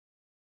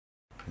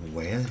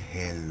Well,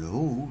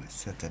 hello.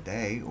 So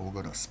today we're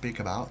going to speak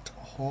about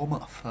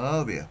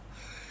homophobia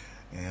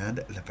and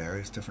the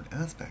various different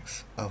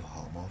aspects of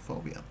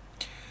homophobia.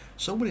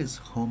 So what is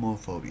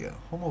homophobia?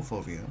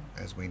 Homophobia,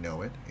 as we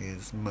know it,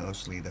 is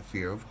mostly the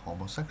fear of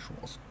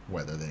homosexuals,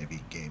 whether they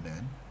be gay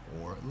men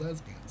or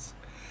lesbians.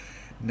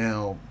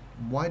 Now,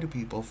 why do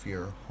people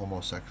fear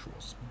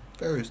homosexuals?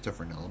 Various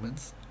different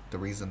elements. The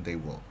reason they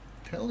will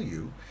tell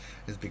you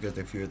is because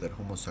they fear that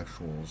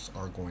homosexuals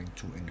are going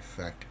to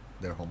infect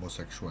their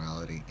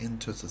homosexuality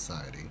into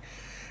society,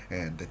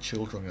 and the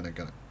children are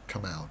going to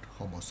come out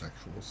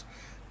homosexuals,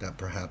 that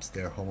perhaps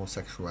their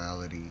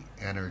homosexuality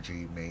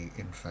energy may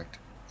infect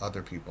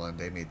other people and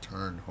they may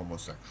turn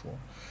homosexual.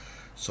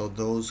 So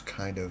those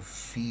kind of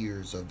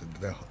fears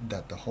of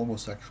that the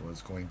homosexual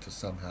is going to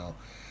somehow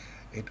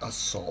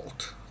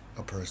assault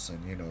a person,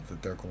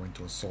 that they're going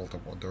to assault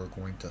them, or they're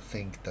going to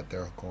think that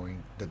they're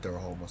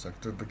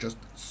homosexual, but just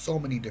so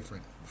many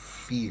different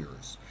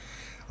fears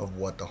of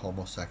what the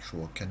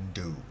homosexual can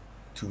do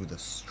to the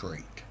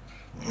straight,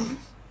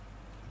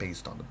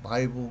 based on the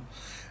Bible,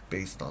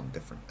 based on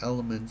different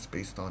elements,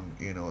 based on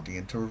the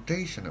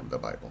interpretation of the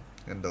Bible,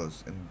 and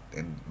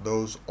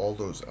those all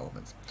those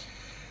elements.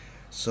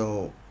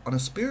 So on a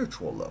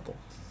spiritual level,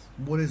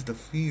 what is the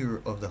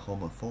fear of the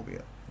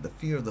homophobia? The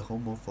fear of the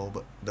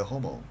homophobe, the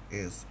homo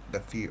is the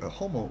fear. A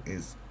homo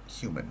is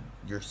human,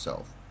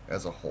 yourself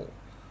as a whole.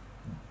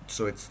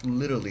 So it's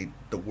literally,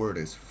 the word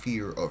is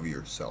fear of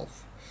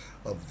yourself,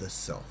 of the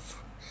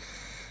self.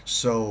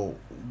 So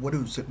what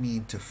does it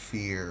mean to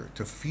fear?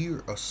 To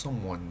fear of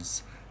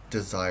someone's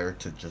desire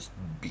to just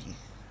be,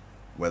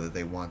 whether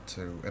they want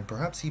to, and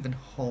perhaps even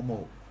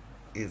homo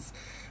is,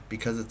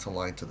 because it's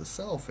aligned to the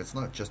self, it's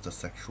not just a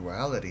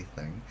sexuality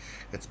thing,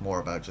 it's more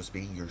about just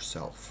being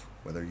yourself,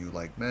 whether you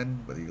like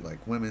men, whether you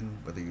like women,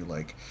 whether you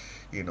like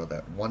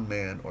that one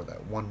man or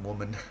that one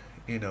woman,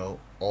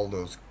 all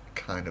those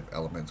kind of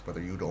elements,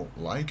 whether you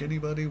don't like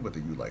anybody, whether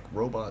you like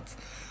robots.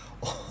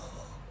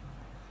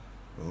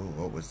 Oh,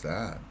 what was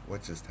that?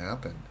 What just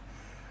happened?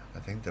 I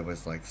think there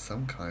was like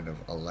some kind of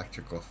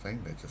electrical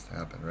thing that just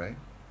happened, right?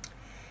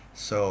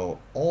 So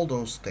all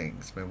those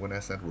things, man, when I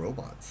said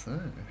robots,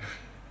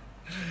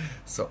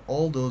 so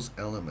all those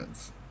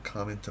elements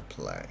come into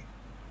play,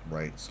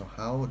 right? So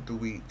how do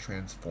we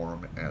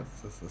transform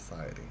as a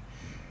society?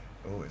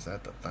 Oh, is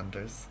that the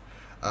thunders?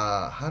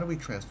 How do we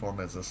transform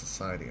as a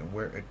society, and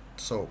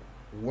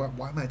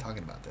why am I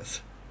talking about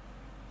this?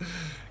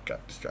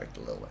 Got distracted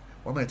a little bit.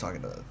 Why am I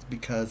talking about this?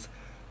 Because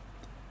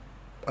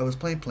I was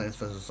playing Plants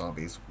vs.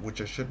 Zombies, which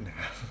I shouldn't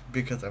have,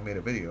 because I made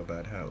a video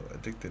about how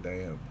addicted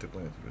I am to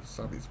Plants vs.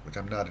 Zombies, which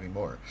I'm not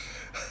anymore.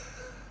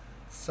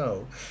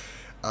 So,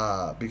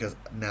 because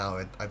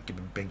now I've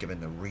been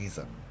given a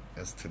reason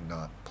as to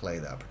not play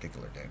that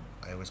particular game.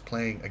 I was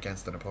playing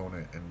against an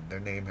opponent, and their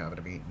name happened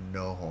to be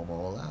No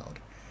Homo Allowed.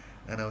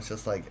 And I was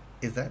just like,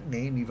 is that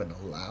name even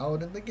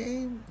allowed in the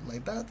game?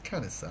 Like, that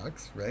kind of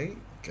sucks, right?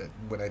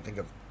 When I think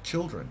of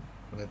children,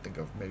 when I think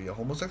of maybe a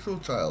homosexual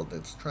child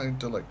that's trying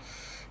to, like,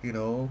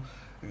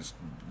 just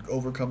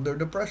overcome their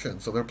depression,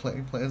 so they're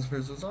playing Plants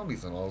vs.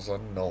 Zombies, and all of a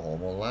sudden, No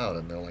Homo Allowed,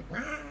 and they're like,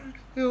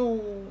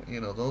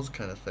 those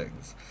kind of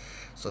things.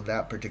 So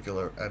that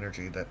particular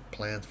energy, that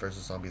Plants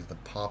vs. Zombies, the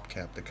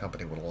PopCap, the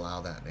company, would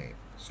allow that name.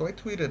 So I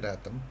tweeted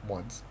at them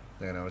once,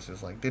 and I was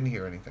just like, didn't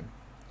hear anything.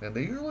 And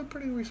they usually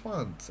pretty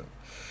responsive.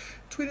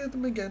 Tweeted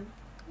them again,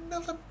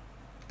 nothing.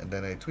 And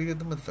then I tweeted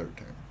them a third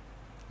time,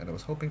 and I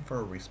was hoping for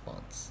a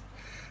response,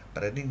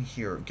 but I didn't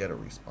get a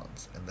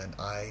response. And then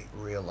I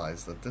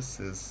realized that this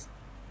is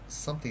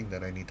something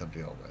that I need to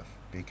deal with,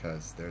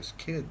 because there's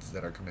kids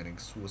that are committing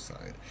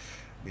suicide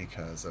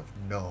because of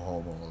No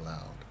Homo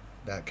Allowed.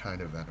 That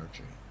kind of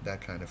energy, that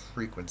kind of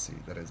frequency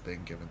that is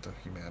being given to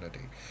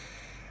humanity.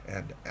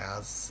 And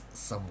as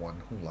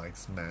someone who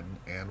likes men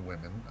and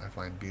women, I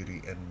find beauty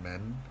in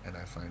men, and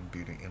I find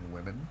beauty in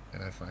women,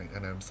 and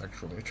I'm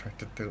sexually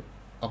attracted to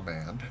a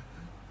man,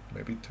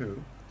 maybe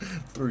two,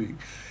 three,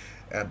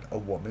 and a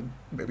woman,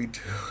 maybe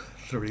two,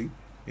 three,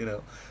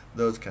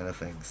 those kind of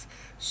things.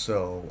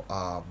 So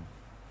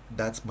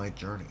that's my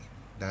journey.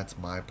 That's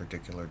my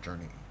particular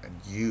journey. And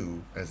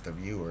you, as the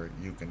viewer,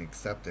 you can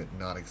accept it,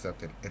 not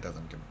accept it. I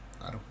don't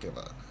give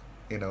a,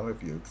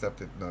 if you accept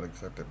it, not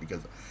accept it,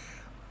 because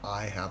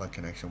I have a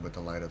connection with the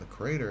light of the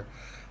Creator,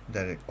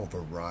 that it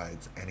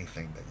overrides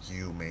anything that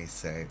you may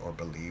say or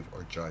believe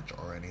or judge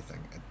or anything.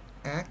 And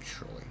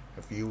actually,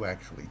 if you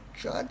actually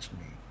judge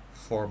me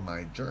for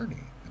my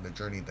journey and the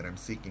journey that I'm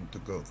seeking to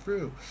go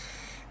through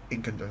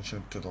in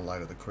conjunction to the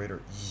light of the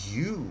Creator,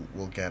 you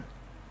will get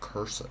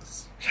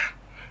curses. Yeah,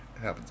 it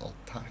happens all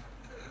the time.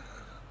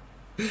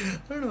 I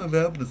don't know if it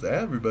happens to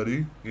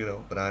everybody,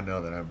 but I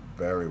know that I'm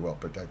very well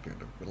protected,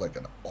 with like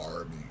an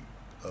army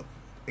of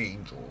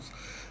angels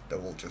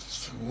that will just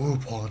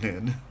swoop on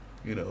in,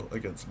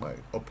 against my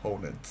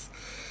opponents.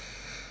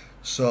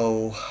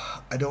 So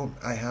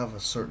I have a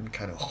certain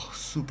kind of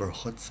super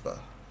chutzpah,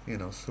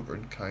 super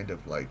kind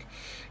of like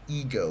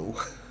ego,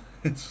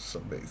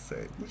 some may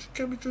say, which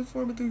can be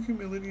transformed into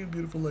humility and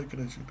beautiful light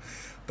connection,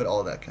 but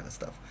all that kind of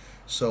stuff.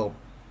 So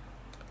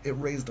it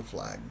raised a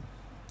flag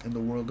in the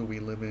world that we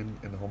live in,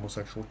 and the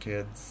homosexual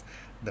kids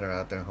that are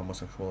out there,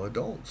 homosexual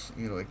adults.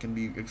 You know, it can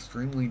be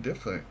extremely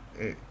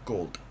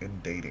difficult in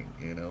dating.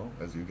 You know,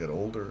 as you get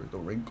older, the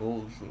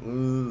wrinkles,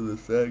 the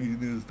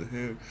sagginess, the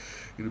hair.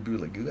 You know, be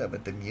like, you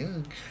haven't been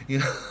young. You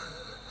know,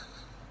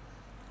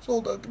 it's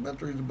whole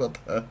documentaries about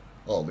that.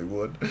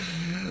 Hollywood,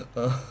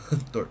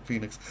 Dark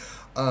Phoenix.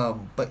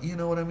 But you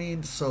know what I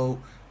mean? So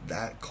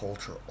that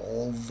culture,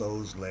 all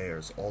those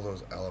layers, all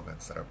those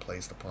elements that are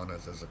placed upon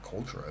us as a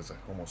culture, as a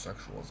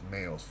homosexuals,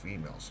 males,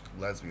 females,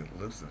 lesbians,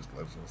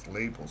 lesbians,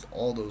 labels,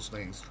 all those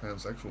things,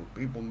 transsexual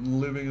people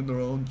living in their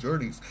own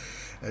journeys,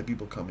 and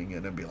people coming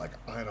in and be like,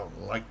 I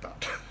don't like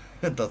that.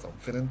 It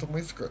doesn't fit into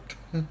my script.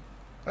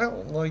 I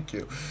don't like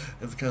you.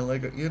 It's kind of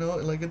like, you know,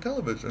 like a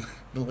television.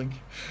 Like,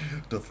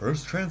 the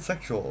first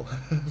transsexual.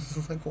 It's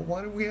just like, well,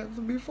 why did we have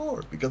them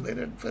before? Because they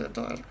didn't fit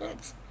into our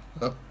scripts.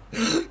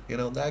 You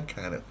know, that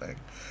kind of thing.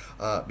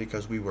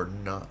 Because we were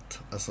not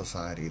a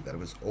society that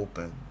was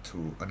open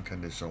to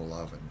unconditional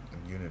love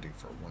and unity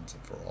for once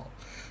and for all.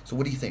 So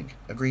what do you think?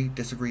 Agree?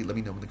 Disagree? Let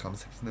me know in the comment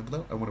section down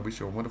below. I want to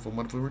wish you a wonderful,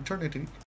 wonderful eternity.